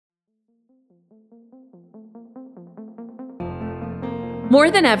More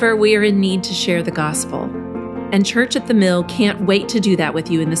than ever, we are in need to share the gospel. And Church at the Mill can't wait to do that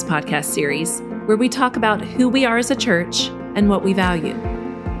with you in this podcast series, where we talk about who we are as a church and what we value.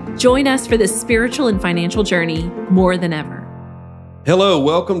 Join us for this spiritual and financial journey more than ever. Hello,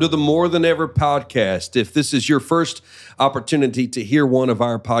 welcome to the More Than Ever podcast. If this is your first opportunity to hear one of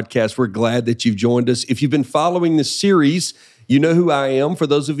our podcasts, we're glad that you've joined us. If you've been following this series, you know who I am. For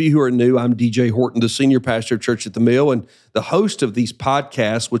those of you who are new, I'm DJ Horton, the senior pastor of Church at the Mill, and the host of these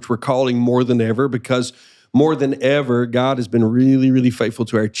podcasts, which we're calling More Than Ever, because more than ever, God has been really, really faithful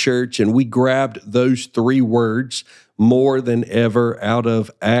to our church, and we grabbed those three words, more than ever, out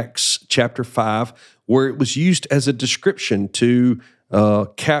of Acts chapter 5, where it was used as a description to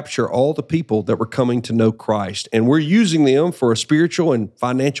capture all the people that were coming to know Christ. And we're using them for a spiritual and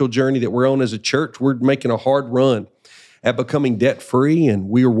financial journey that we're on as a church. We're making a hard run at becoming debt-free, and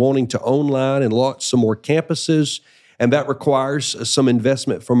we are wanting to online and launch some more campuses, and that requires some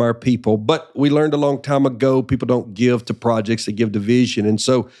investment from our people. But we learned a long time ago, people don't give to projects, they give to vision. And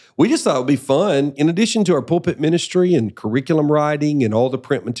so we just thought it would be fun, in addition to our pulpit ministry and curriculum writing and all the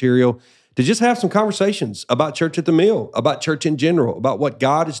print material, to just have some conversations about Church at the Mill, about church in general, about what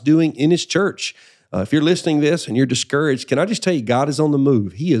God is doing in His church. If you're listening to this and you're discouraged, can I just tell you, God is on the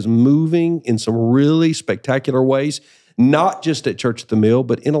move. He is moving in some really spectacular ways, not just at Church at the Mill,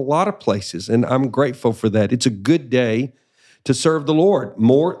 but in a lot of places, and I'm grateful for that. It's a good day to serve the Lord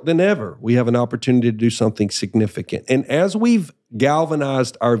more than ever. We have an opportunity to do something significant. And as we've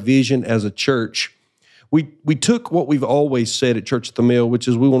galvanized our vision as a church, we took what we've always said at Church at the Mill, which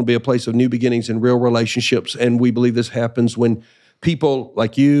is we want to be a place of new beginnings and real relationships, and we believe this happens when people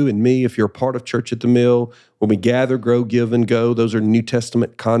like you and me, if you're a part of Church at the Mill, when we gather, grow, give, and go, those are New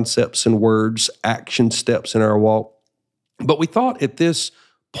Testament concepts and words, action steps in our walk. But we thought at this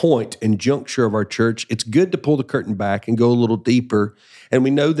point and juncture of our church, it's good to pull the curtain back and go a little deeper. And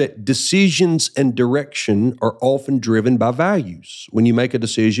we know that decisions and direction are often driven by values. When you make a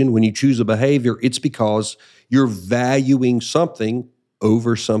decision, when you choose a behavior, it's because you're valuing something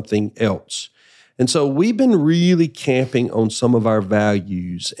over something else. And so we've been really camping on some of our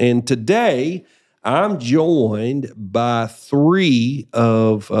values. And today, I'm joined by three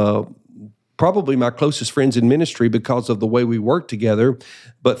of probably my closest friends in ministry because of the way we work together,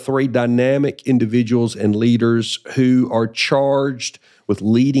 but three dynamic individuals and leaders who are charged with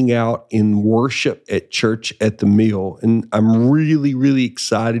leading out in worship at Church at the Mill. And I'm really, really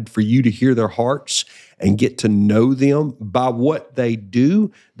excited for you to hear their hearts and get to know them by what they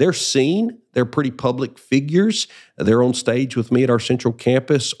do. They're seen. They're pretty public figures. They're on stage with me at our central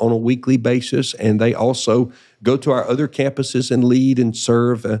campus on a weekly basis, and they also go to our other campuses and lead and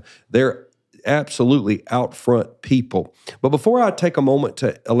serve. They're absolutely out front people. But before I take a moment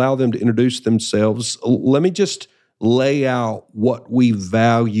to allow them to introduce themselves, let me just lay out what we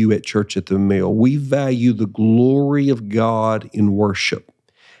value at Church at the Mill. We value the glory of God in worship.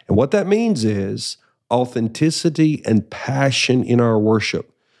 And what that means is authenticity and passion in our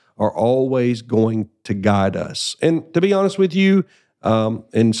worship are always going to guide us. And to be honest with you,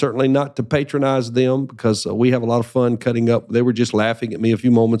 and certainly not to patronize them, because we have a lot of fun cutting up. They were just laughing at me a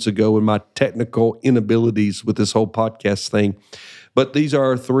few moments ago with my technical inabilities with this whole podcast thing. But these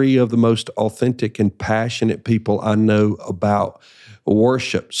are three of the most authentic and passionate people I know about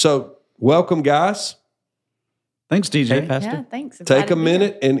worship. So welcome, guys. Thanks, DJ. Hey, Pastor. Yeah, thanks. Take a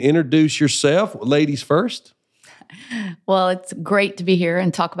minute and introduce yourself. Ladies first. Well, it's great to be here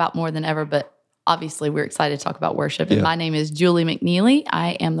and talk about More Than Ever, but obviously we're excited to talk about worship. And my name is Julie McNeely.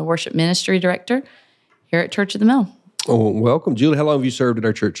 I am the worship ministry director here at Church at the Mill. Oh, welcome, Julie. How long have you served at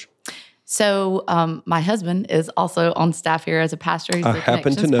our church? So my husband is also on staff here as a pastor. He's I the happen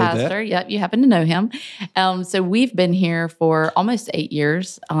to Connections know pastor. that. Yep, you happen to know him. So we've been here for almost 8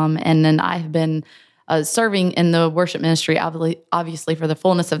 years. And then I've been serving in the worship ministry, obviously for the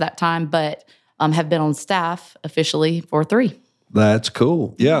fullness of that time, but have been on staff officially for 3. That's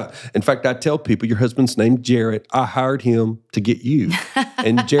cool. Yeah. In fact, I tell people, your husband's named Jarrett. I hired him to get you.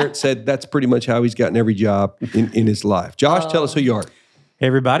 And Jarrett said that's pretty much how he's gotten every job in his life. Josh, tell us who you are. Hey,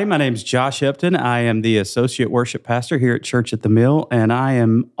 everybody. My name is Josh Epton. I am the associate worship pastor here at Church at the Mill, and I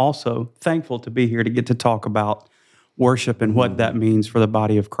am also thankful to be here to get to talk about worship and what that means for the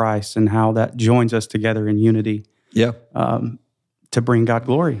body of Christ and how that joins us together in unity. Yeah. To bring God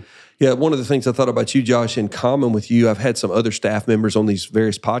glory. Yeah, one of the things I thought about you, Josh, in common with you, I've had some other staff members on these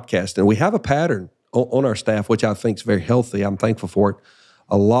various podcasts, and we have a pattern on our staff, which I think is very healthy. I'm thankful for it.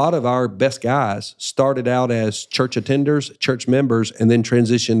 A lot of our best guys started out as church attenders, church members, and then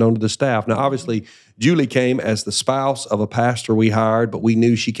transitioned onto the staff. Now, obviously, Julie came as the spouse of a pastor we hired, but we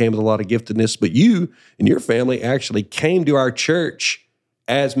knew she came with a lot of giftedness. But you and your family actually came to our church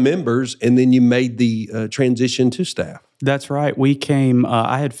as members, and then you made the transition to staff. That's right. We came,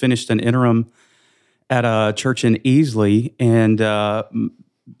 I had finished an interim at a church in Easley, and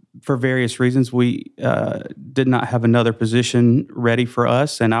for various reasons, we did not have another position ready for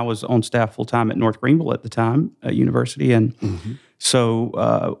us, and I was on staff full-time at North Greenville at the time, at university, and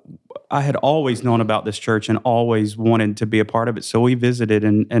so I had always known about this church and always wanted to be a part of it, so we visited,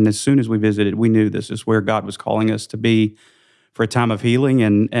 and as soon as we visited, we knew this is where God was calling us to be for a time of healing,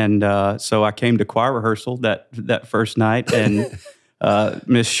 and so I came to choir rehearsal that first night, and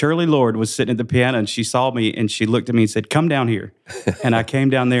Miss Shirley Lord was sitting at the piano, and she saw me, and she looked at me and said, "Come down here." And I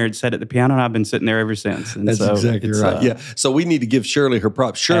came down there and sat at the piano, and I've been sitting there ever since. And That's so exactly right. Yeah. So we need to give Shirley her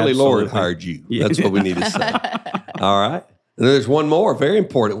props. Shirley Lord hired you. Yeah. That's what we need to say. All right. And there's one more, very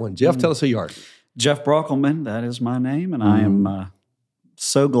important one. Jeff, tell us who you are. Jeff Brockelman, that is my name, and I am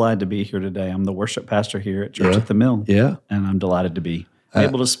so glad to be here today. I'm the worship pastor here at Church at the Mill. Yeah. And I'm delighted to be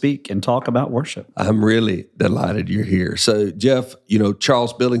able to speak and talk about worship. I'm really delighted you're here. So, Jeff,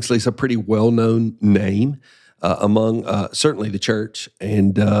 Charles Billingsley's a pretty well-known name among certainly the church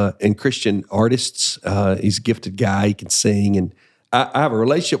and Christian artists. He's a gifted guy. He can sing. And I have a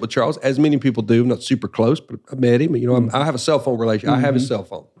relationship with Charles, as many people do. I'm not super close, but I met him. I have a cell phone relationship. I have his cell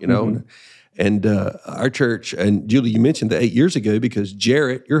phone, And our church, and Julie, you mentioned that 8 years ago because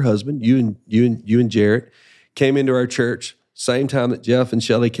Jarrett, your husband, you and Jarrett came into our church same time that Jeff and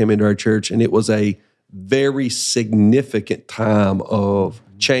Shelley came into our church, and it was a very significant time of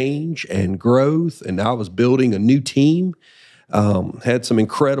change and growth. And I was building a new team. Had some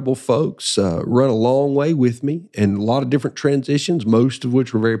incredible folks run a long way with me, and a lot of different transitions, most of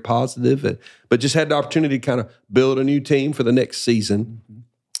which were very positive. But just had the opportunity to kind of build a new team for the next season.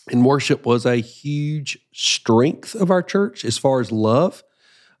 And worship was a huge strength of our church as far as love,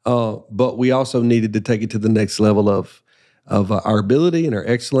 but we also needed to take it to the next level of our ability and our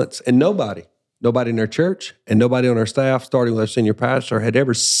excellence. And nobody in our church and nobody on our staff, starting with our senior pastor, had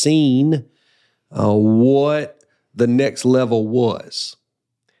ever seen what the next level was.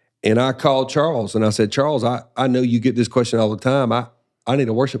 And I called Charles and I said, "Charles, I know you get this question all the time. I need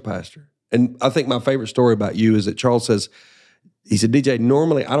a worship pastor." And I think my favorite story about you is that Charles says, he said, "DJ,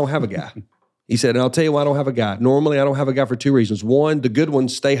 normally I don't have a guy." He said, "And I'll tell you why I don't have a guy. Normally I don't have a guy for two reasons. One, the good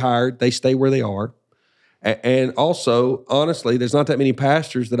ones stay hired. They stay where they are. And also, honestly, there's not that many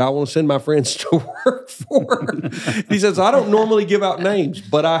pastors that I want to send my friends to work for." He says, "I don't normally give out names,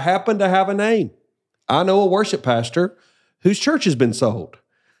 but I happen to have a name. I know a worship pastor whose church has been sold."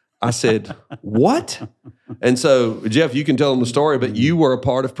 I said, "What?" And so, Jeff, you can tell them the story, but you were a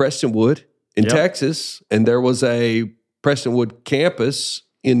part of Prestonwood in Texas, and there was a Prestonwood campus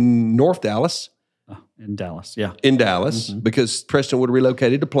in North Dallas. In Dallas, yeah. In Dallas, because Prestonwood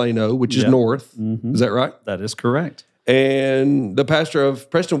relocated to Plano, which is north. Is that right? That is correct. And the pastor of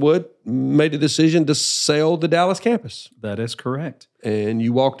Prestonwood made a decision to sell the Dallas campus. That is correct. And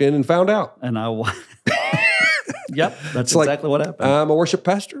you walked in and found out. And yep, that's like, exactly what happened. I'm a worship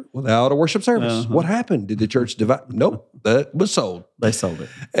pastor without a worship service. What happened? Did the church divide? Nope, that was sold. They sold it.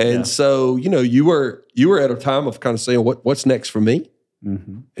 And so, you were at a time of kind of saying, what's next for me?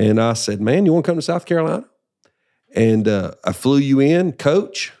 And I said, "Man, you want to come to South Carolina?" And I flew you in,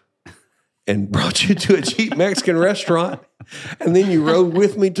 coach, and brought you to a cheap Mexican restaurant. And then you rode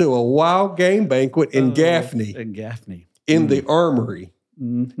with me to a wild game banquet in Gaffney. In the Armory.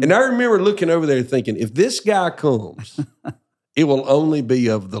 And I remember looking over there thinking, if this guy comes, it will only be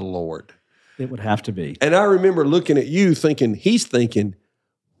of the Lord. It would have to be. And I remember looking at you thinking, he's thinking,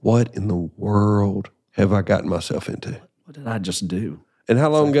 what in the world have I gotten myself into? What did I just do? And how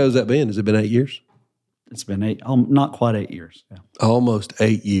long ago has that been? Has it been 8 years? It's been not quite 8 years. Yeah. Almost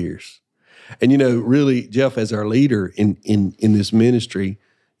 8 years. And, really, Jeff, as our leader in this ministry,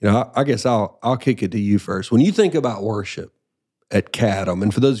 I guess I'll kick it to you first. When you think about worship at CATM,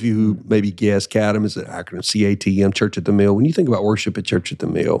 and for those of you who maybe guess, CATM is an acronym, CATM, Church at the Mill. When you think about worship at Church at the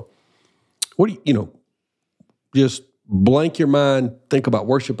Mill, what do you just blank your mind, think about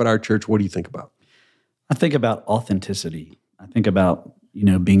worship at our church, what do you think about? I think about authenticity. I think about,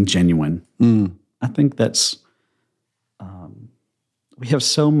 being genuine. I think that's, we have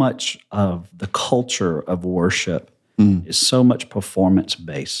so much of the culture of worship is so much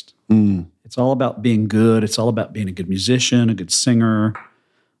performance-based. It's all about being good. It's all about being a good musician, a good singer,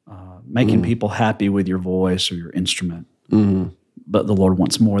 making people happy with your voice or your instrument. But the Lord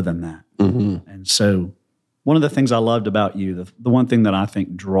wants more than that. And so one of the things I loved about you, the one thing that I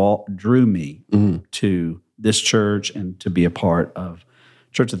think drew me to this church and to be a part of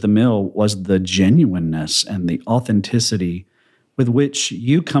Church at the Mill was the genuineness and the authenticity with which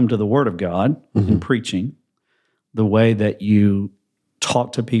you come to the Word of God in preaching, the way that you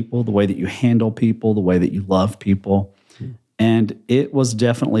talk to people, the way that you handle people, the way that you love people. And it was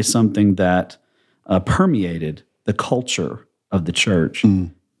definitely something that permeated the culture of the church.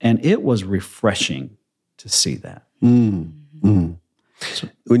 And it was refreshing to see that.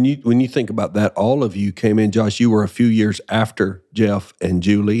 When you think about that, all of you came in. Josh, you were a few years after Jeff and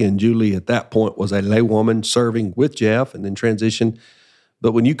Julie at that point was a laywoman serving with Jeff and then transitioned.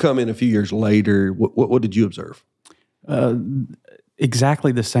 But when you come in a few years later, what did you observe?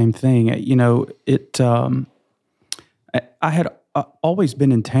 Exactly the same thing. I had always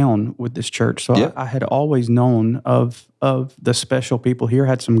been in town with this church, so I had always known of the special people here.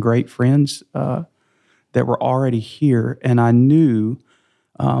 Had some great friends that were already here, and I knew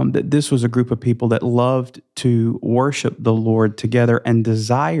that this was a group of people that loved to worship the Lord together and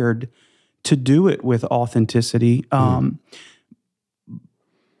desired to do it with authenticity.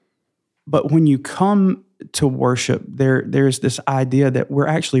 But when you come to worship, there's this idea that we're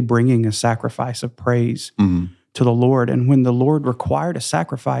actually bringing a sacrifice of praise to the Lord. And when the Lord required a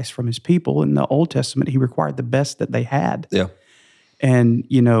sacrifice from his people in the Old Testament, he required the best that they had. Yeah. And,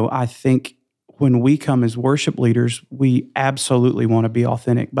 I think when we come as worship leaders, we absolutely want to be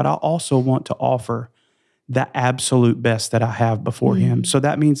authentic, but I also want to offer the absolute best that I have before him. So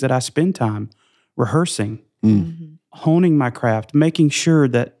that means that I spend time rehearsing, honing my craft, making sure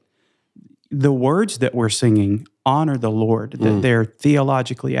that the words that we're singing honor the Lord, that they're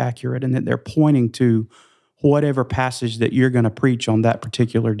theologically accurate, and that they're pointing to whatever passage that you're going to preach on that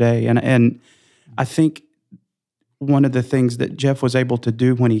particular day. And I think one of the things that Jeff was able to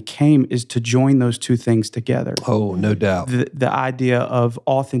do when he came is to join those two things together. Oh, no doubt. The idea of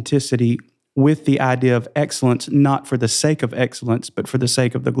authenticity with the idea of excellence, not for the sake of excellence, but for the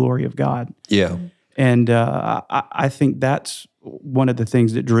sake of the glory of God. Yeah. And I think that's one of the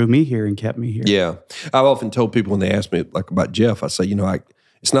things that drew me here and kept me here. Yeah. I've often told people when they ask me about Jeff, I say,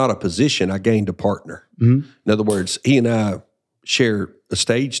 it's not a position. I gained a partner. In other words, he and I share a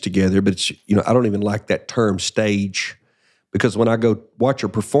stage together, but it's, I don't even like that term stage, because when I go watch a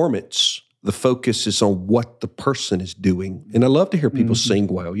performance, the focus is on what the person is doing. And I love to hear people sing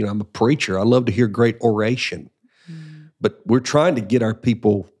well. I'm a preacher. I love to hear great oration. But we're trying to get our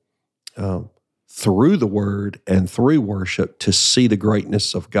people through the word and through worship to see the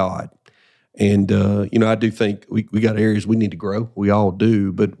greatness of God. And, I do think we got areas we need to grow. We all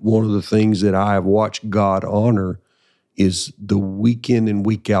do. But one of the things that I have watched God honor is the week in and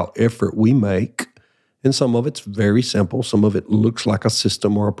week out effort we make. And some of it's very simple. Some of it looks like a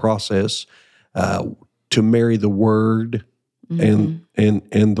system or a process to marry the word and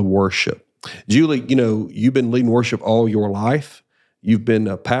the worship. Julie, you've been leading worship all your life. You've been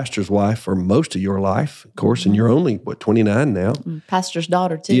a pastor's wife for most of your life, of course, and you're only, 29 now? Pastor's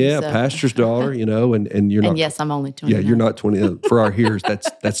daughter, too. Yeah, so. Pastor's daughter, and you're not. And yes, I'm only 29. Yeah, you're not 20. For our hearers,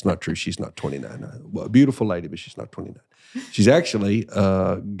 that's not true. She's not 29. Well, a beautiful lady, but she's not 29. She's actually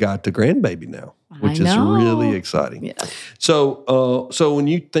got a grandbaby now, which is really exciting. Yeah. So when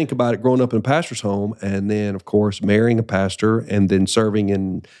you think about it, growing up in a pastor's home, and then, of course, marrying a pastor, and then serving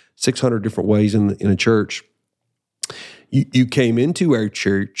in 600 different ways in a church, you came into our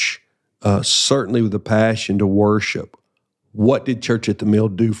church certainly with a passion to worship. What did Church at the Mill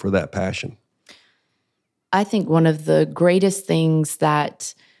do for that passion? I think one of the greatest things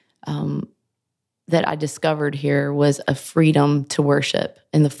that I discovered here was a freedom to worship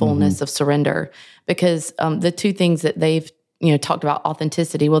in the fullness of surrender. Because the two things that they've talked about,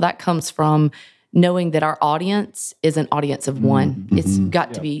 authenticity, well, that comes from knowing that our audience is an audience of one. It's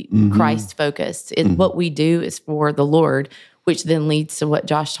got to be Christ-focused. What we do is for the Lord, which then leads to what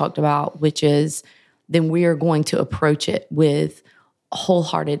Josh talked about, which is then we are going to approach it with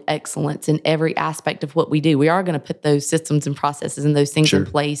wholehearted excellence in every aspect of what we do. We are going to put those systems and processes and those things in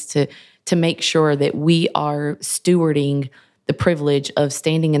place to make sure that we are stewarding the privilege of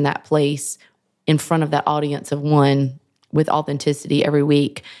standing in that place in front of that audience of one with authenticity every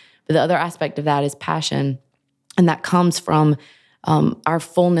week. But the other aspect of that is passion, and that comes from our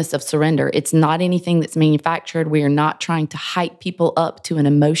fullness of surrender. It's not anything that's manufactured. We are not trying to hype people up to an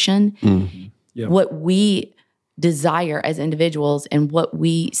emotion. What we desire as individuals and what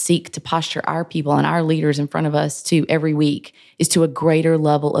we seek to posture our people and our leaders in front of us to every week is to a greater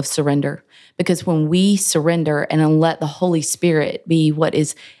level of surrender. Because when we surrender and let the Holy Spirit be what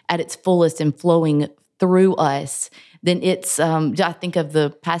is at its fullest and flowing through us, then it's, I think of the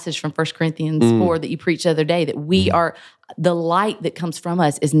passage from 1 Corinthians 4 that you preached the other day, that we are, the light that comes from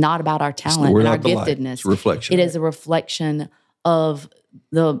us is not about our talent and our giftedness. It's a reflection. It is a reflection of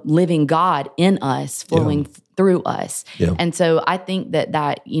the living God in us, flowing through us. And so I think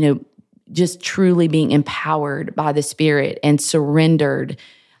that just truly being empowered by the Spirit and surrendering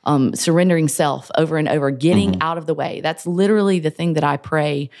self over and over, getting out of the way. That's literally the thing that I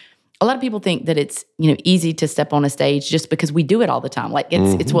pray. A lot of people think that it's, easy to step on a stage just because we do it all the time. Like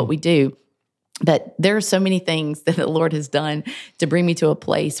it's what we do. But there are so many things that the Lord has done to bring me to a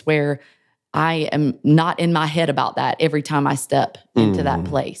place where I am not in my head about that every time I step into that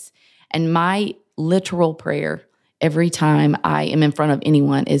place. And my literal prayer every time I am in front of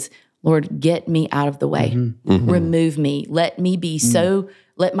anyone is, Lord, get me out of the way. Remove me. Let me be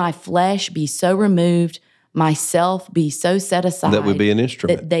let my flesh be so removed, myself be so set aside. That would be an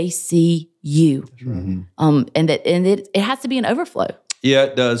instrument. That they see you. And it has to be an overflow. Yeah,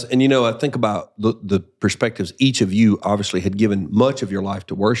 it does. And, I think about the perspectives. Each of you obviously had given much of your life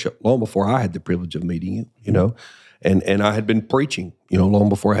to worship long before I had the privilege of meeting you, and I had been preaching, long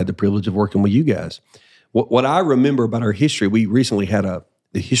before I had the privilege of working with you guys. What I remember about our history, we recently had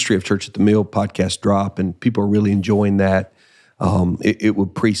the History of Church at the Mill podcast drop, and people are really enjoying that. It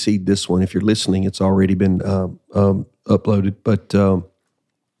would precede this one. If you're listening, it's already been uploaded. But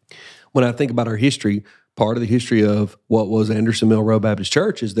when I think about our history, part of the history of what was Anderson Mill Road Baptist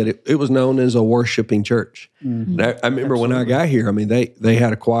Church is that it was known as a worshiping church. And I remember when I got here, they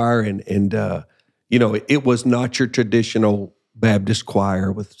had a choir, and it was not your traditional Baptist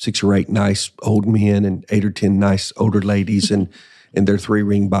choir with 6 or 8 nice old men and 8 or 10 nice older ladies and their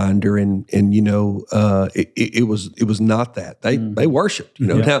 3-ring binder, and it was not that. They worshiped,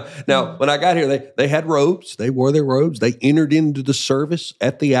 Now when I got here, they had robes. They wore their robes. They entered into the service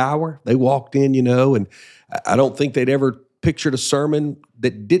at the hour. They walked in, and I don't think they'd ever pictured a sermon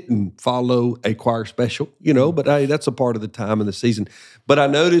that didn't follow a choir special, But that's a part of the time and the season. But I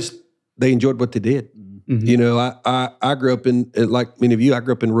noticed they enjoyed what they did. I grew up in, like many of you, I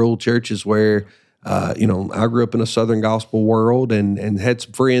grew up in rural churches where. I grew up in a Southern gospel world and had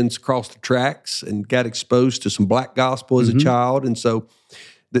some friends cross the tracks and got exposed to some black gospel as a child. And so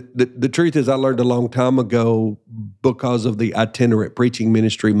the truth is I learned a long time ago, because of the itinerant preaching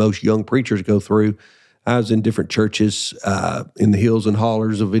ministry most young preachers go through. I was in different churches in the hills and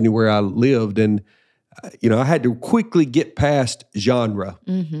hollers of anywhere I lived. And, I had to quickly get past genre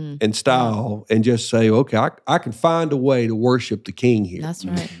and style and just say, okay, I can find a way to worship the King here. That's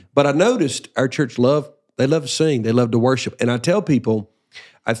right. But I noticed our church they love to sing, they love to worship. And I tell people,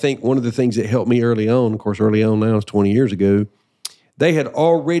 I think one of the things that helped me early on, of course, early on now is 20 years ago, they had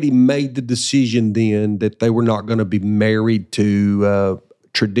already made the decision then that they were not going to be married to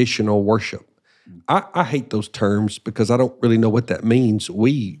traditional worship. I hate those terms because I don't really know what that means.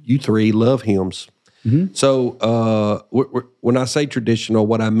 You three love hymns. So when I say traditional,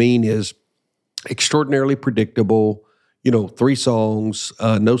 what I mean is extraordinarily predictable, 3 songs,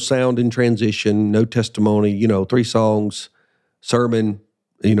 no sound in transition, no testimony, 3 songs, sermon,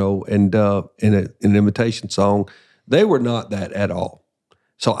 and an invitation song. They were not that at all.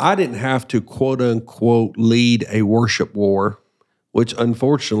 So I didn't have to, quote unquote, lead a worship war, which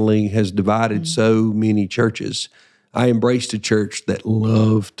unfortunately has divided so many churches. I embraced a church that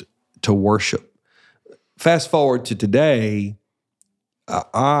loved to worship. Fast forward to today,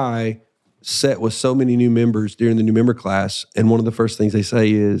 I sat with so many new members during the new member class, and one of the first things they say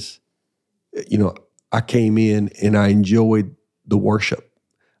is, I came in and I enjoyed the worship.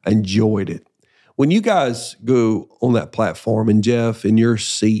 I enjoyed it. When you guys go on that platform, and Jeff, in your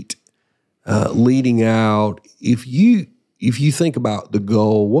seat, leading out, if you think about the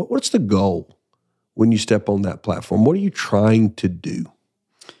goal, what's the goal when you step on that platform? What are you trying to do?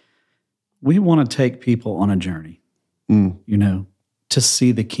 We want to take people on a journey, to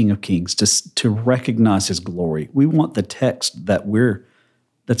see the King of Kings, to recognize His glory. We want the text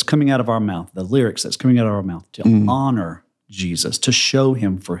that's coming out of our mouth, the lyrics that's coming out of our mouth, to honor Jesus, to show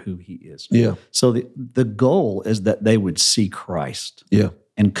Him for who He is. Yeah. So the goal is that they would see Christ,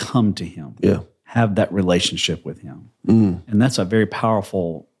 and come to Him, have that relationship with Him, and that's a very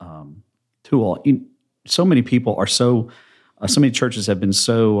powerful tool. So many people are so many churches have been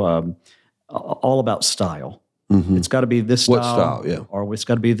so. All about style. It's got to be this style. What style, yeah. Or it's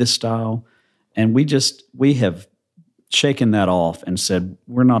got to be this style. And we have shaken that off and said,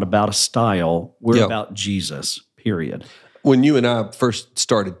 we're not about a style. We're about Jesus, period. When you and I first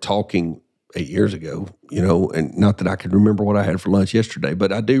started talking 8 years ago, and not that I can remember what I had for lunch yesterday,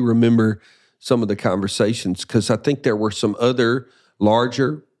 but I do remember some of the conversations because I think there were some other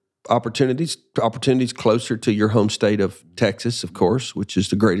larger opportunities closer to your home state of Texas, of course, which is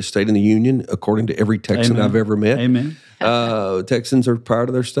the greatest state in the union, according to every Texan I've ever met. Amen. Texans are proud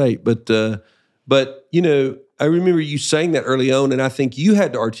of their state, but But, I remember you saying that early on, and I think you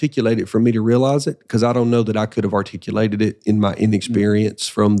had to articulate it for me to realize it, because I don't know that I could have articulated it in my inexperience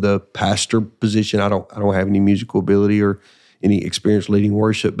from the pastor position. I don't have any musical ability or any experience leading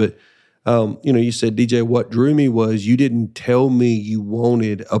worship. But, you said, DJ, what drew me was you didn't tell me you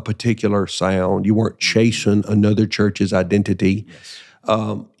wanted a particular sound. You weren't chasing another church's identity. Yes.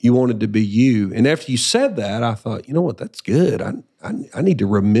 You wanted to be you. And after you said that, I thought, you know what, that's good. I need to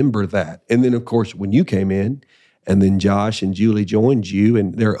remember that. And then, of course, when you came in, and then Josh and Julie joined you,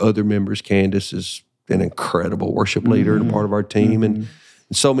 and there are other members. Candace is an incredible worship leader and a part of our team, and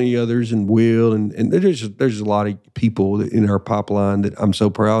so many others, and Will, and there's a lot of people in our pipeline that I'm so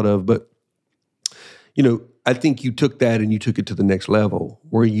proud of. But, I think you took that and you took it to the next level,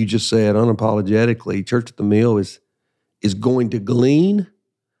 where you just said unapologetically, Church at the Mill is going to glean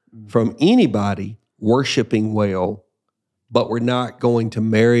from anybody worshiping well, but we're not going to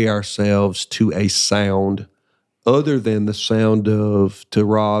marry ourselves to a sound other than the sound of, to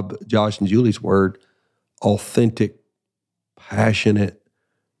Rob, Josh, and Julie's word, authentic, passionate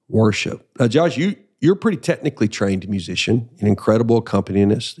worship. Now, Josh, you're a pretty technically trained musician, an incredible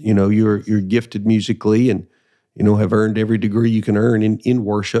accompanist. You're gifted musically, and have earned every degree you can earn in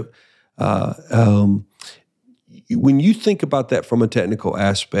worship. When you think about that from a technical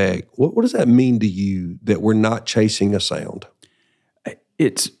aspect, what does that mean to you that we're not chasing a sound?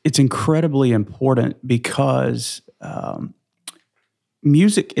 It's incredibly important because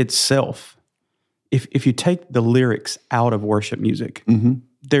music itself, if you take the lyrics out of worship music,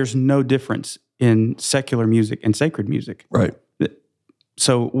 there's no difference in secular music and sacred music. Right.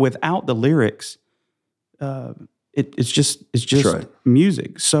 So without the lyrics, it's just right.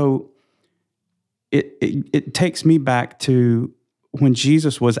 music. So it takes me back to when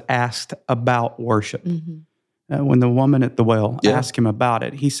Jesus was asked about worship. When the woman at the well asked him about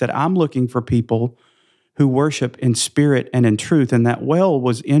it, he said, I'm looking for people who worship in spirit and in truth. And that well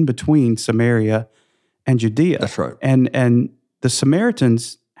was in between Samaria and Judea. That's right. And the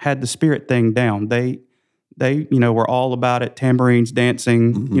Samaritans had the spirit thing down. They were all about it, tambourines,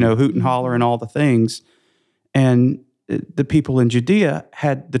 dancing, hoot and holler and all the things. And the people in Judea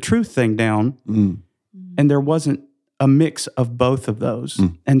had the truth thing down. And there wasn't a mix of both of those.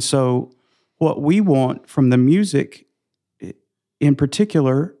 And so what we want from the music in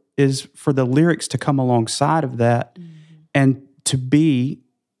particular is for the lyrics to come alongside of that and to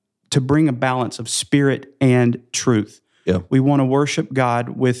bring a balance of spirit and truth. Yeah. We want to worship God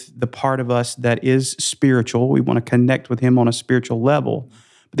with the part of us that is spiritual. We want to connect with Him on a spiritual level.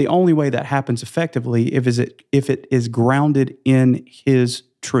 But the only way that happens effectively if it is grounded in His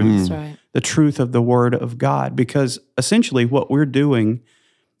truth, That's right. the truth of the Word of God. Because essentially what we're doing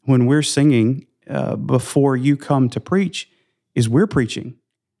when we're singing before you come to preach is we're preaching.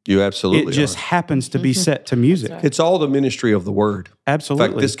 You absolutely It just happens to be set to music. right. It's all the ministry of the word. Absolutely.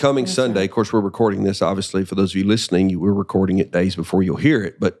 In fact, this coming Sunday, of course, we're recording this, obviously, for those of you listening, we're recording it days before you'll hear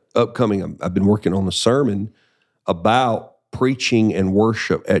it. But upcoming, I've been working on a sermon about preaching and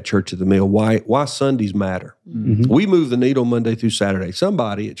worship at Church at the Mill, why Sundays matter. We move the needle Monday through Saturday.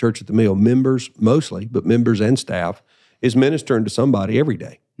 Somebody at Church at the Mill, members mostly, but members and staff, is ministering to somebody every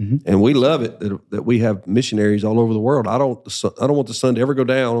day. And we love it that we have missionaries all over the world. I don't want the sun to ever go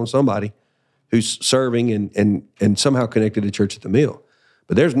down on somebody who's serving and somehow connected to Church at the Mill.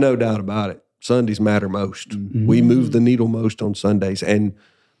 But there's no doubt about it. Sundays matter most. We move the needle most on Sundays. And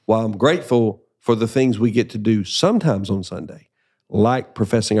while I'm grateful for the things we get to do sometimes on Sunday, like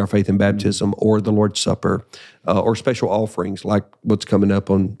professing our faith in baptism or the Lord's Supper or special offerings like what's coming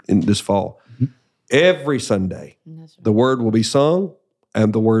up in this fall, every Sunday, the word will be sung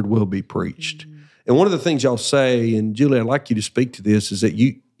and the word will be preached. And one of the things y'all say, and Julie, I'd like you to speak to this, is that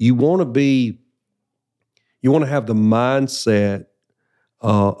you want to have the mindset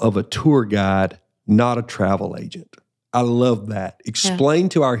of a tour guide, not a travel agent. I love that. Explain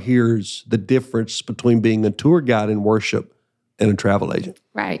to our hearers the difference between being a tour guide in worship and a travel agent.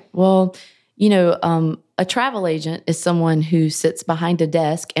 Right. Well, a travel agent is someone who sits behind a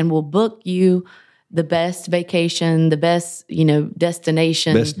desk and will book you the best vacation, the best,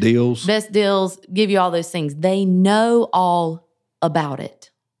 destination. Best deals, give you all those things. They know all about it,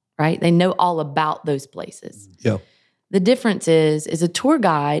 right? They know all about those places. Yeah. The difference is a tour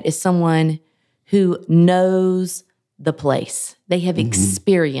guide is someone who knows the place. They have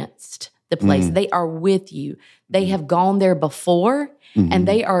experienced the place. They are with you. They have gone there before, and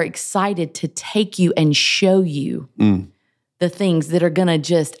they are excited to take you and show you the things that are going to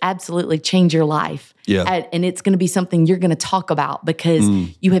just absolutely change your life. Yeah. And it's going to be something you're going to talk about because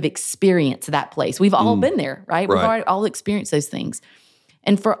you have experienced that place. We've all been there, right? We've all experienced those things.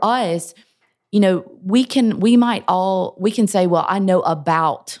 And for us, we can say, well, I know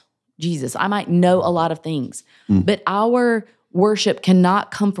about Jesus. I might know a lot of things, but our worship cannot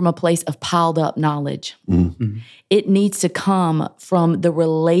come from a place of piled up knowledge. It needs to come from the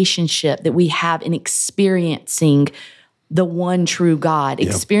relationship that we have in experiencing the one true God,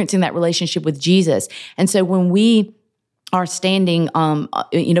 experiencing that relationship with Jesus. And so when we are standing,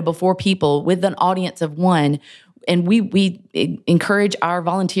 before people with an audience of one, and we encourage our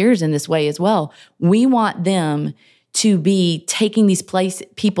volunteers in this way as well. We want them to be taking these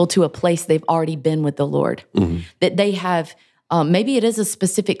people to a place they've already been with the Lord, that they have, maybe it is a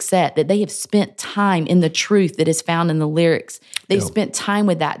specific set, that they have spent time in the truth that is found in the lyrics. They've spent time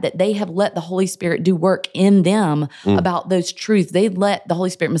with that they have let the Holy Spirit do work in them about those truths. They've let the Holy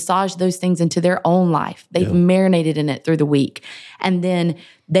Spirit massage those things into their own life. They've marinated in it through the week. And then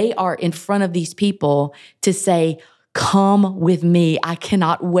they are in front of these people to say, come with me. I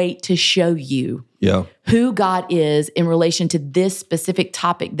cannot wait to show you who God is in relation to this specific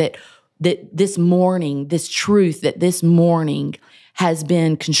topic that this morning, this truth that this morning has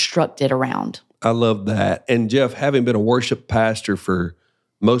been constructed around. I love that. And Jeff, having been a worship pastor for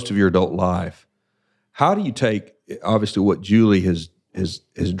most of your adult life, how do you take, obviously, what Julie has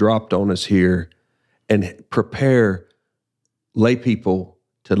dropped on us here and prepare lay people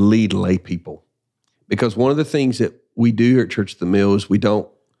to lead lay people? Because one of the things that we do here at Church at the Mill is we don't,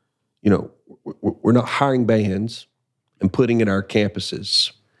 we're not hiring bands and putting in our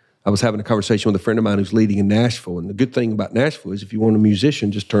campuses. I was having a conversation with a friend of mine who's leading in Nashville, and the good thing about Nashville is if you want a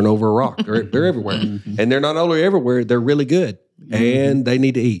musician, just turn over a rock. They're everywhere. And they're not only everywhere, they're really good, and they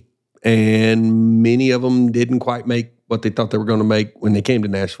need to eat. And many of them didn't quite make what they thought they were going to make when they came to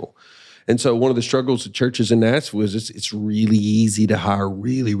Nashville. And so one of the struggles of churches in Nashville is it's really easy to hire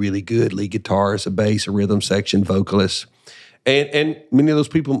really, really good lead guitarists, a bass, a rhythm section, vocalists. And many of those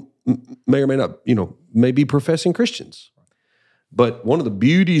people may or may not, may be professing Christians. But one of the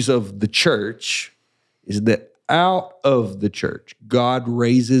beauties of the church is that out of the church, God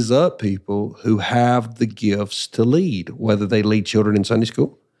raises up people who have the gifts to lead, whether they lead children in Sunday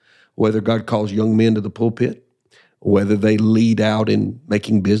school, whether God calls young men to the pulpit, whether they lead out in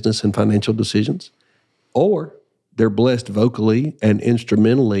making business and financial decisions, or they're blessed vocally and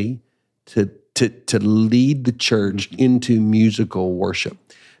instrumentally to lead the church into musical worship.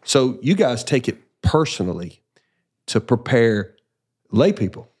 So you guys take it personally to prepare lay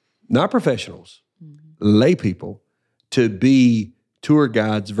people, not professionals, lay people, to be tour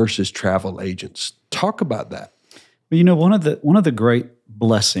guides versus travel agents. Talk about that. Well, one of the great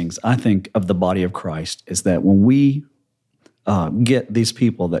blessings, I think, of the body of Christ is that when we get these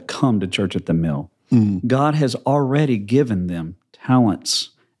people that come to Church at the Mill, God has already given them talents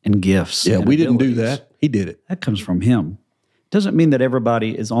and gifts. Yeah, and we abilities. didn't do that. He did it. That comes from Him. Doesn't mean that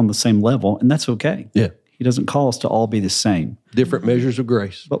everybody is on the same level, and that's okay. Yeah. He doesn't call us to all be the same. Different measures of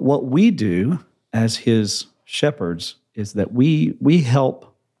grace. But what we do as His shepherds is that we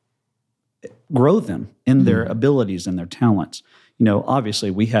help grow them in their abilities and their talents.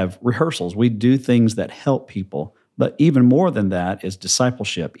 Obviously we have rehearsals. We do things that help people. But even more than that is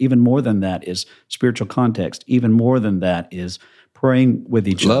discipleship. Even more than that is spiritual context. Even more than that is praying with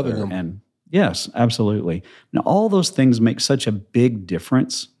each Loving other. them. And yes, absolutely. Now, all those things make such a big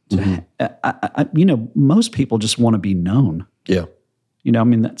difference. Most people just want to be known. Yeah.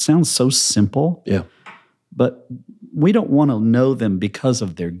 That sounds so simple. Yeah. But we don't want to know them because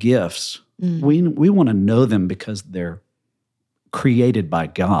of their gifts. We want to know them because they're created by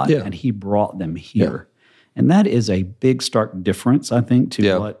God, and He brought them here. And that is a big, stark difference, I think,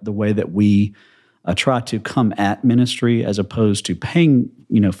 to the way that we try to come at ministry, as opposed to paying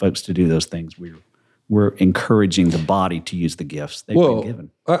folks to do those things. We're encouraging the body to use the gifts they've been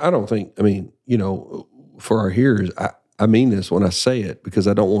given. I don't think, for our hearers, I mean this when I say it, because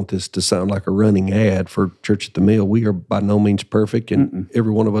I don't want this to sound like a running ad for Church at the Mill. We are by no means perfect, and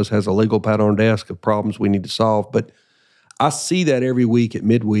every one of us has a legal pad on our desk of problems we need to solve. But I see that every week at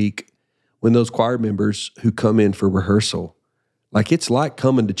midweek when those choir members who come in for rehearsal, it's like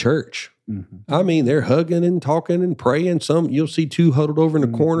coming to church. They're hugging and talking and praying. You'll see two huddled over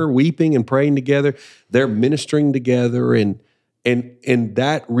in the corner, weeping and praying together. They're ministering together, and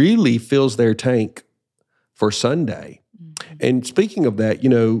that really fills their tank for Sunday. And speaking of that,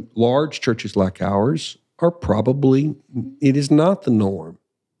 large churches like ours are probably, it is not the norm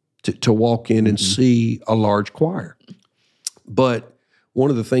to walk in and see a large choir. But one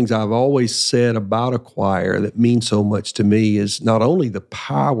of the things I've always said about a choir that means so much to me is not only the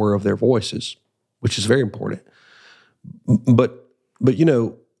power of their voices, which is very important, but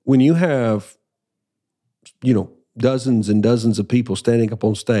when you have, dozens and dozens of people standing up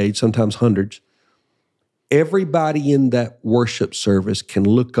on stage, sometimes hundreds, everybody in that worship service can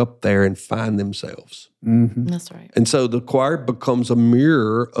look up there and find themselves. That's right. And so the choir becomes a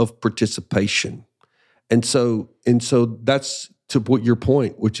mirror of participation. And so that's to what your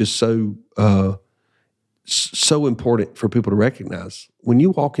point, which is so important for people to recognize. When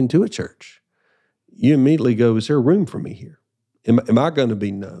you walk into a church, you immediately go, is there room for me here? Am I going to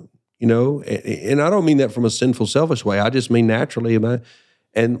be known? You know, and I don't mean that from a sinful, selfish way. I just mean naturally.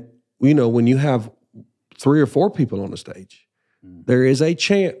 And, you know, when you have 3 or 4 people on the stage, there is a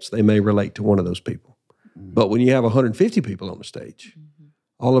chance they may relate to one of those people. But when you have 150 people on the stage,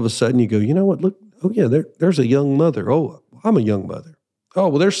 all of a sudden you go, you know what, look, oh yeah, there's a young mother. Oh, I'm a young mother. Oh,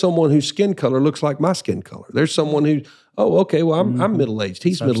 well, there's someone whose skin color looks like my skin color. There's someone who, oh, okay, well, I'm middle-aged.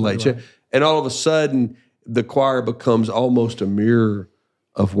 He's middle-aged. Right. And all of a sudden, the choir becomes almost a mirror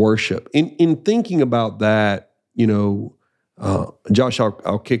of worship. In thinking about that, you know, Josh,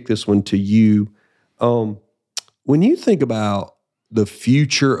 I'll kick this one to you. When you think about the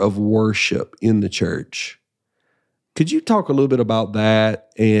future of worship in the church, could you talk a little bit about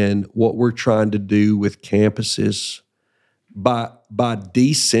that and what we're trying to do with campuses by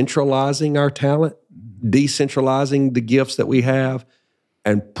decentralizing our talent, decentralizing the gifts that we have,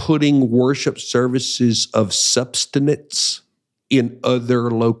 and putting worship services of substance in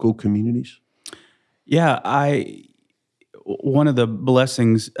other local communities? Yeah, one of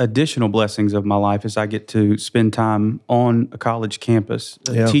the additional blessings of my life is I get to spend time on a college campus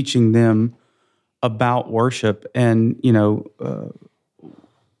teaching them about worship. And, you know,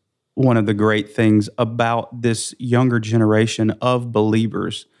 one of the great things about this younger generation of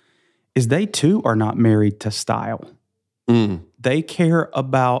believers is they too are not married to style. They care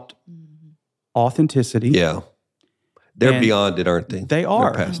about authenticity. Yeah. They're beyond it, aren't they? They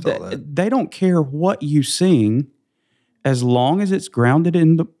are. They're past all that. They don't care what you sing as long as it's grounded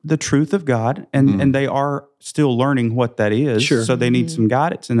in the truth of God. And they are still learning what that is. Sure. So they need some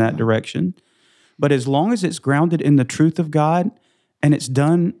guidance in that direction. But as long as it's grounded in the truth of God and it's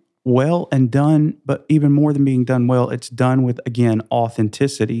done well but even more than being done well, it's done with, again,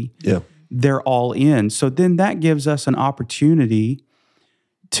 authenticity. Yeah. They're all in. So then that gives us an opportunity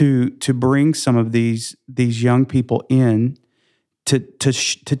to bring some of these young people in to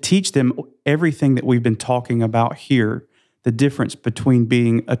teach them everything that we've been talking about here, the difference between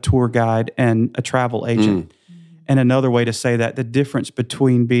being a tour guide and a travel agent. And another way to say that, the difference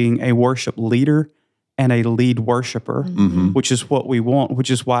between being a worship leader and a lead worshiper, which is what we want, which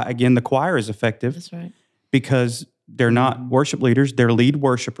is why, again, the choir is effective. That's right. Because they're not worship leaders, they're lead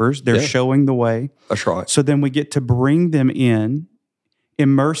worshipers. They're showing the way. That's right. So then we get to bring them in,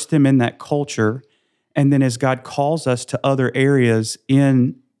 immerse them in that culture, and then as God calls us to other areas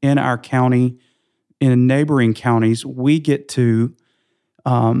in our county, in neighboring counties, we get to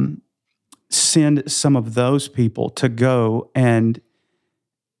send some of those people to go, and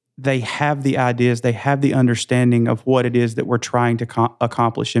they have the ideas, they have the understanding of what it is that we're trying to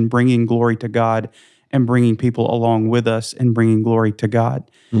accomplish in bringing glory to God and bringing people along with us and bringing glory to God.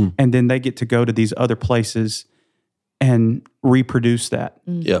 And then they get to go to these other places and reproduce that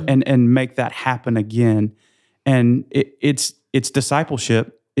and make that happen again. And it's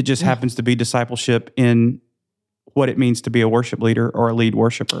discipleship. It just happens to be discipleship in what it means to be a worship leader or a lead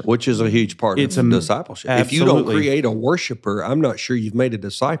worshiper. Which is a huge part of discipleship. Absolutely. If you don't create a worshiper, I'm not sure you've made a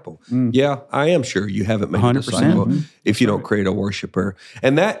disciple. Yeah, I am sure you haven't made 100%. A disciple if you don't create a worshiper.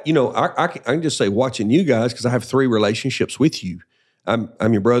 And that, you know, I can just say, watching you guys, because I have 3 relationships with you. I'm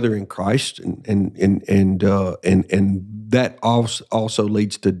your brother in Christ, and that also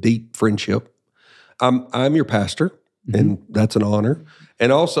leads to deep friendship. I'm your pastor, and that's an honor.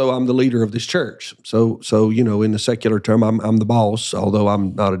 And also, I'm the leader of this church. So you know, in the secular term, I'm the boss, although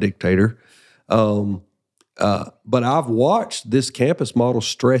I'm not a dictator. But I've watched this campus model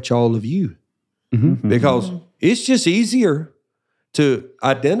stretch all of you because it's just easier to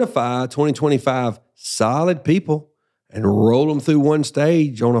identify 2025 solid people and roll them through one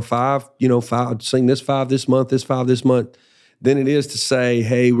stage on a 5, sing this 5 this month, this 5 this month, than it is to say,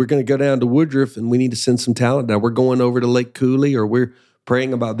 hey, we're going to go down to Woodruff and we need to send some talent down. We're going over to Lake Cooley, or we're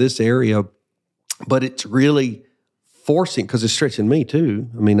praying about this area. But it's really forcing, because it's stretching me too.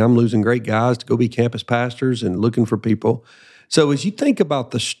 I mean, I'm losing great guys to go be campus pastors and looking for people. So as you think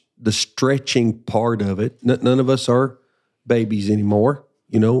about the stretching part of it, none of us are babies anymore.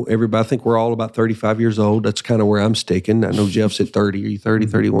 You know, everybody, I think we're all about 35 years old. That's kind of where I'm sticking. I know Jeff's at 30, are you 30,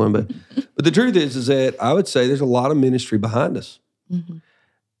 31? But the truth is that I would say there's a lot of ministry behind us.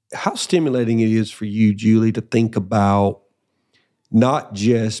 How stimulating it is for you, Julie, to think about not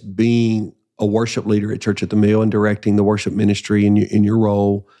just being a worship leader at Church at the Mill and directing the worship ministry in your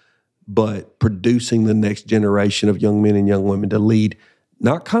role, but producing the next generation of young men and young women to lead,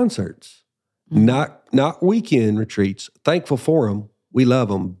 not concerts, not weekend retreats. Thankful for them. We love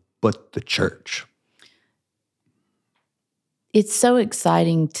them, but the church. It's so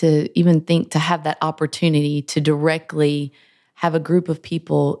exciting to even think to have that opportunity to directly have a group of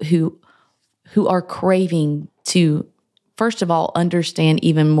people who are craving to, first of all, understand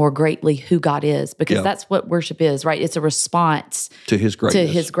even more greatly who God is, because that's what worship is, right? It's a response to His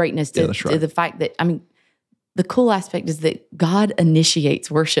greatness. To the fact that, the cool aspect is that God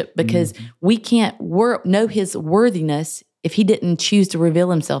initiates worship, because we can't know His worthiness if He didn't choose to reveal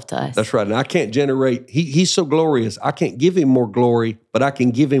Himself to us. That's right. And I can't generate, He's so glorious. I can't give Him more glory, but I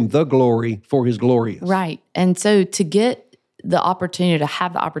can give Him the glory for His glorious. Right. And so to get the opportunity, to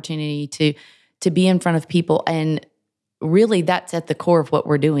have the opportunity to be in front of people, and really that's at the core of what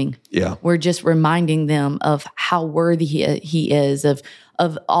we're doing. Yeah. We're just reminding them of how worthy he is, of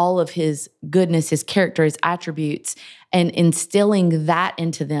all of His goodness, His character, His attributes, and instilling that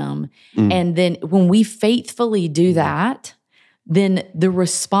into them. And then when we faithfully do that, then the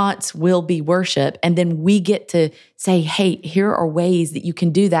response will be worship. And then we get to say, hey, here are ways that you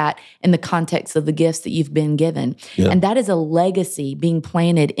can do that in the context of the gifts that you've been given. Yeah. And that is a legacy being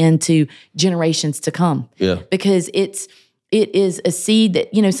planted into generations to come. Yeah. Because it is a seed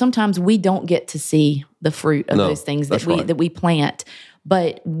that, sometimes we don't get to see the fruit of those things that we plant.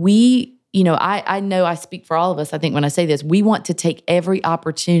 But we, I know I speak for all of us, I think, when I say this, we want to take every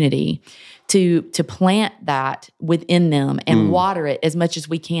opportunity to plant that within them and water it as much as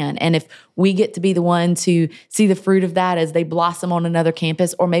we can. And if we get to be the one to see the fruit of that as they blossom on another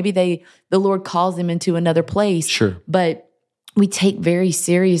campus, or maybe the Lord calls them into another place. Sure. But we take very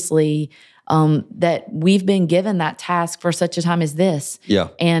seriously that we've been given that task for such a time as this. Yeah.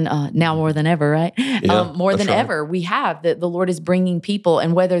 And now more than ever, right? Yeah, more than ever, we have that the Lord is bringing people,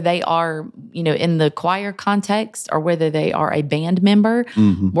 and whether they are, in the choir context, or whether they are a band member,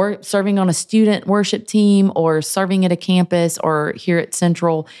 we're serving on a student worship team, or serving at a campus, or here at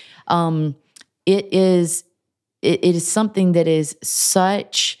Central. It is something that is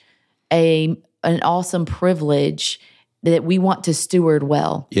such an awesome privilege that we want to steward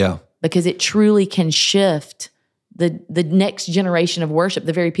well. Yeah. Because it truly can shift the next generation of worship,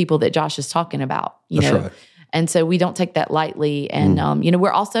 the very people that Josh is talking about. That's right. And so we don't take that lightly. And,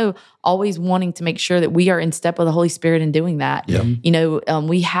 we're also always wanting to make sure that we are in step with the Holy Spirit in doing that. Yeah.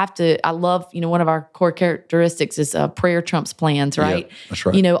 We have to, I love, one of our core characteristics is prayer trumps plans, right? Yeah, that's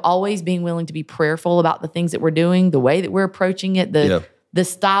right. Always being willing to be prayerful about the things that we're doing, the way that we're approaching it, the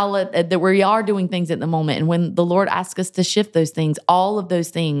style that we are doing things at the moment. And when the Lord asks us to shift those things, all of those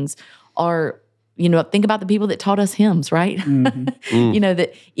things are, think about the people that taught us hymns, right?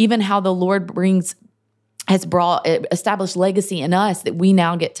 That even how the Lord has established legacy in us that we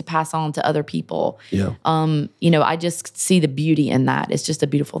now get to pass on to other people. Yeah. I just see the beauty in that. It's just a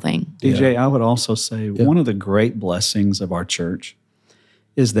beautiful thing. DJ, I would also say one of the great blessings of our church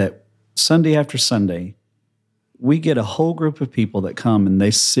is that Sunday after Sunday, we get a whole group of people that come and they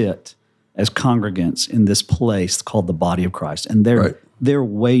sit as congregants in this place called the body of Christ. And they're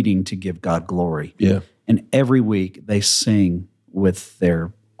waiting to give God glory. Yeah. And every week they sing with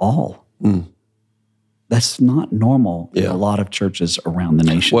their all. That's not normal in a lot of churches around the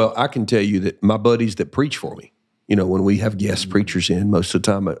nation. Well, I can tell you that my buddies that preach for me, when we have guest preachers in, most of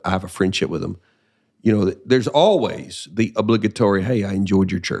the time I have a friendship with them. There's always the obligatory, hey, I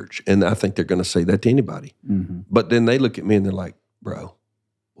enjoyed your church. And I think they're going to say that to anybody. But then they look at me and they're like, bro,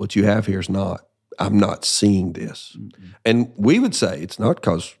 what you have here is I'm not seeing this. And we would say it's not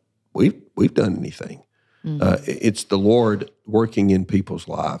because we've done anything. It's the Lord working in people's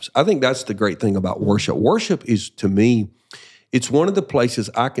lives. I think that's the great thing about worship. Worship is, to me, it's one of the places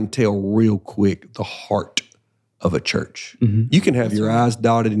I can tell real quick the heart of a church. You can have your I's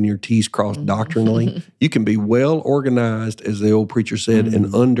dotted and your T's crossed doctrinally. You can be well organized, as the old preacher said,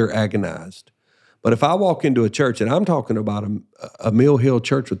 and under agonized. But if I walk into a church, and I'm talking about a Mill Hill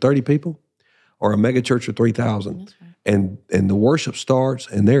church with 30 people, or a mega church with 3,000, and the worship starts,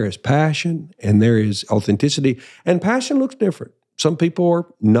 and there is passion, and there is authenticity, and passion looks different. Some people are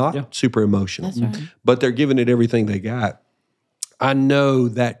not super emotional, but they're giving it everything they got. I know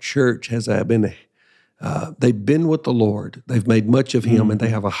that church has been they've been with the Lord. They've made much of Him, and they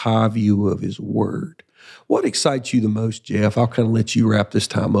have a high view of His Word. What excites you the most, Jeff? I'll kind of let you wrap this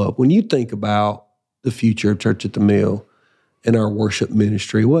time up. When you think about the future of Church at the Mill and our worship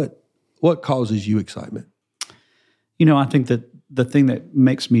ministry, what causes you excitement? I think that the thing that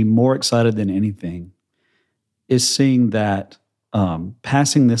makes me more excited than anything is seeing that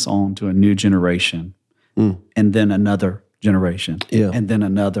passing this on to a new generation, and then another generation, and then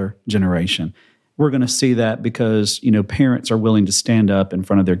another generation. We're going to see that because, parents are willing to stand up in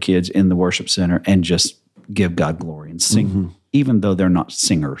front of their kids in the worship center and just give God glory and sing, even though they're not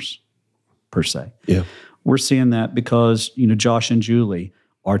singers per se. Yeah. We're seeing that because, Josh and Julie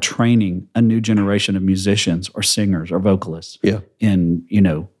are training a new generation of musicians or singers or vocalists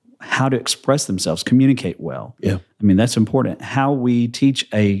in, how to express themselves, communicate well. Yeah. I mean, that's important. How we teach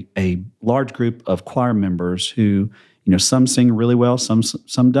a large group of choir members who, some sing really well,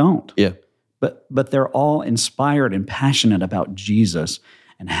 some don't. Yeah. But they're all inspired and passionate about Jesus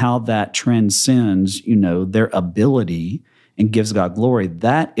and how that transcends, their ability and gives God glory.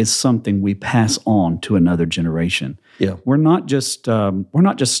 That is something we pass on to another generation. Yeah. We're not just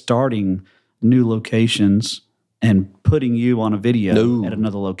starting new locations and putting you on a video at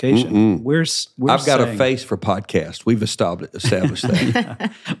another location. We're I've got saying, a face for podcast. We've established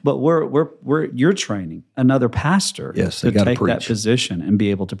that. but you're training another pastor Yes, to they gotta take that preach. position and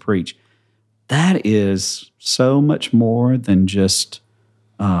be able to preach. That is so much more than just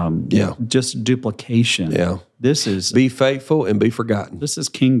duplication. Yeah. This is Be faithful and be forgotten. this is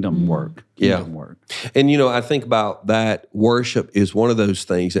kingdom work. Kingdom work. And, I think about that worship is one of those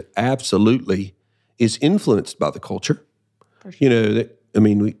things that absolutely is influenced by the culture.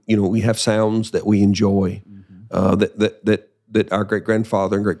 We have sounds that we enjoy that our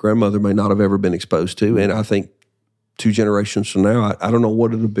great-grandfather and great-grandmother may not have ever been exposed to. And I think 2 generations from now, I don't know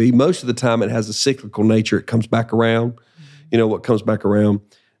what it'll be. Most of the time it has a cyclical nature. It comes back around. What comes back around.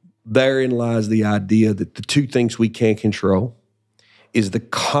 Therein lies the idea that the 2 things we can control is the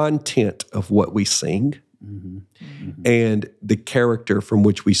content of what we sing and the character from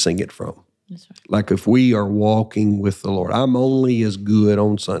which we sing it from. That's right. Like if we are walking with the Lord, I'm only as good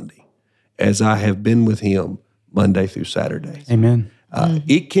on Sunday as I have been with Him Monday through Saturday. Amen.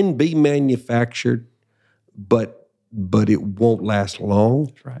 It can be manufactured, but it won't last long.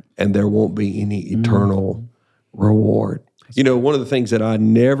 That's right. And there won't be any eternal reward. One of the things that I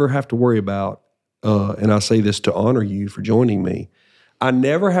never have to worry about, and I say this to honor you for joining me, I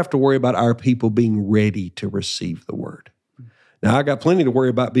never have to worry about our people being ready to receive the word. Now, I got plenty to worry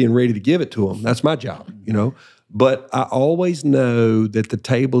about being ready to give it to them. That's my job, But I always know that the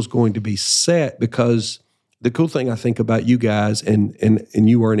table's going to be set because the cool thing I think about you guys, and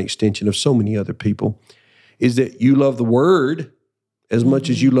you are an extension of so many other people, is that you love the word as much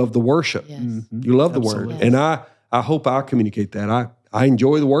as you love the worship. Yes. You love the word. Absolutely. And I hope I communicate that. I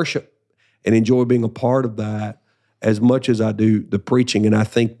enjoy the worship and enjoy being a part of that as much as I do the preaching. And I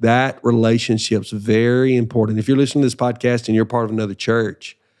think that relationship's very important. If you're listening to this podcast and you're part of another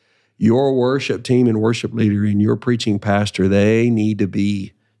church, your worship team and worship leader and your preaching pastor, they need to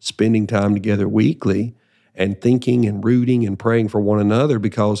be spending time together weekly and thinking and rooting and praying for one another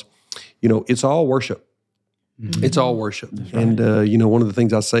because, it's all worship. It's all worship. Right. And, one of the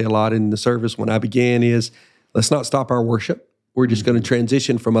things I say a lot in the service when I began is, let's not stop our worship. We're just going to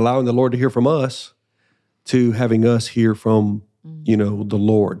transition from allowing the Lord to hear from us to having us hear from, the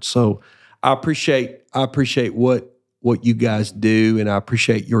Lord. So I appreciate what you guys do, and I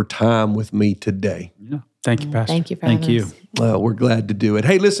appreciate your time with me today. Yeah. Thank you, Pastor. Thank you for Thank having you. us. We're glad to do it.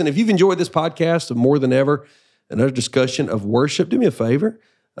 Hey, listen, if you've enjoyed this podcast of More Than Ever, another discussion of worship, do me a favor.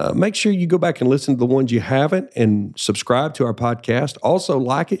 Make sure you go back and listen to the ones you haven't and subscribe to our podcast. Also,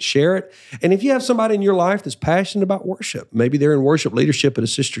 like it, share it. And if you have somebody in your life that's passionate about worship, maybe they're in worship leadership at a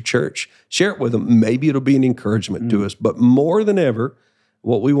sister church, share it with them. Maybe it'll be an encouragement to us. But more than ever,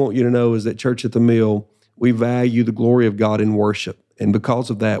 what we want you to know is that Church at the Mill, we value the glory of God in worship. And because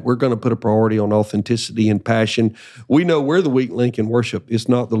of that, we're going to put a priority on authenticity and passion. We know we're the weak link in worship. It's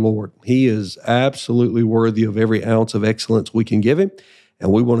not the Lord. He is absolutely worthy of every ounce of excellence we can give Him.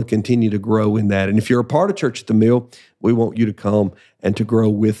 And we want to continue to grow in that. And if you're a part of Church at the Mill, we want you to come and to grow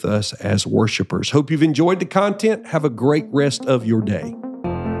with us as worshipers. Hope you've enjoyed the content. Have a great rest of your day.